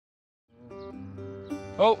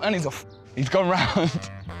Oh, and he's off. He's gone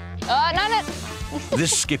round. No.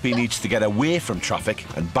 This skippy needs to get away from traffic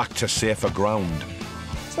and back to safer ground.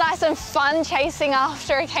 It's nice and fun chasing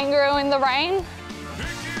after a kangaroo in the rain.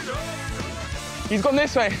 He's gone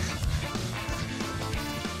this way.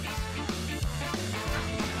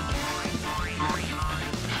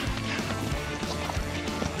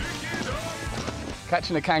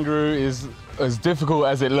 Catching a kangaroo is as difficult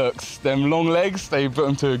as it looks. Them long legs, they put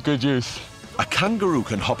them to good use. A kangaroo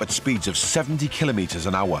can hop at speeds of 70 kilometres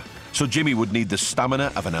an hour, so Jimmy would need the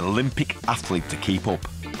stamina of an Olympic athlete to keep up.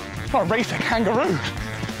 Can't race a kangaroo.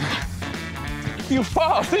 You're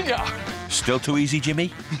fast, aren't you? Still too easy,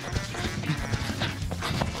 Jimmy?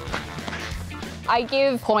 I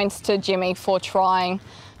give points to Jimmy for trying.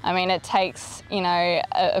 I mean, it takes, you know,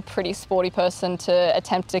 a pretty sporty person to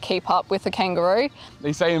attempt to keep up with a kangaroo.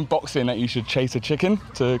 They say in boxing that you should chase a chicken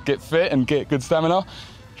to get fit and get good stamina.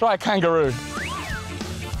 Try a kangaroo.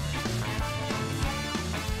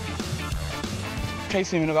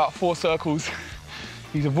 Chasing him in about 4 circles.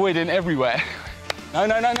 He's avoiding everywhere. No.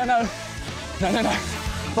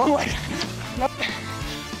 Wrong way. No.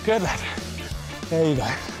 Good lad. There you go.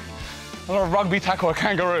 I'm gonna rugby tackle a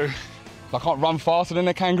kangaroo. I can't run faster than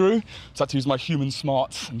a kangaroo, so I had to use my human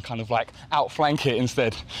smarts and kind of like outflank it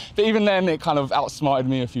instead. But even then, it kind of outsmarted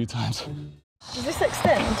me a few times. Does this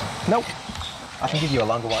extend? Nope. I can give you a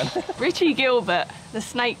longer one. Richie Gilbert, the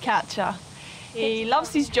snake catcher. He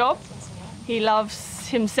loves his job. He loves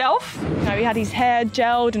himself. You know, he had his hair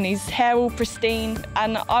gelled and his hair all pristine.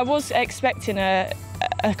 And I was expecting a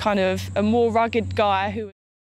kind of a more rugged guy who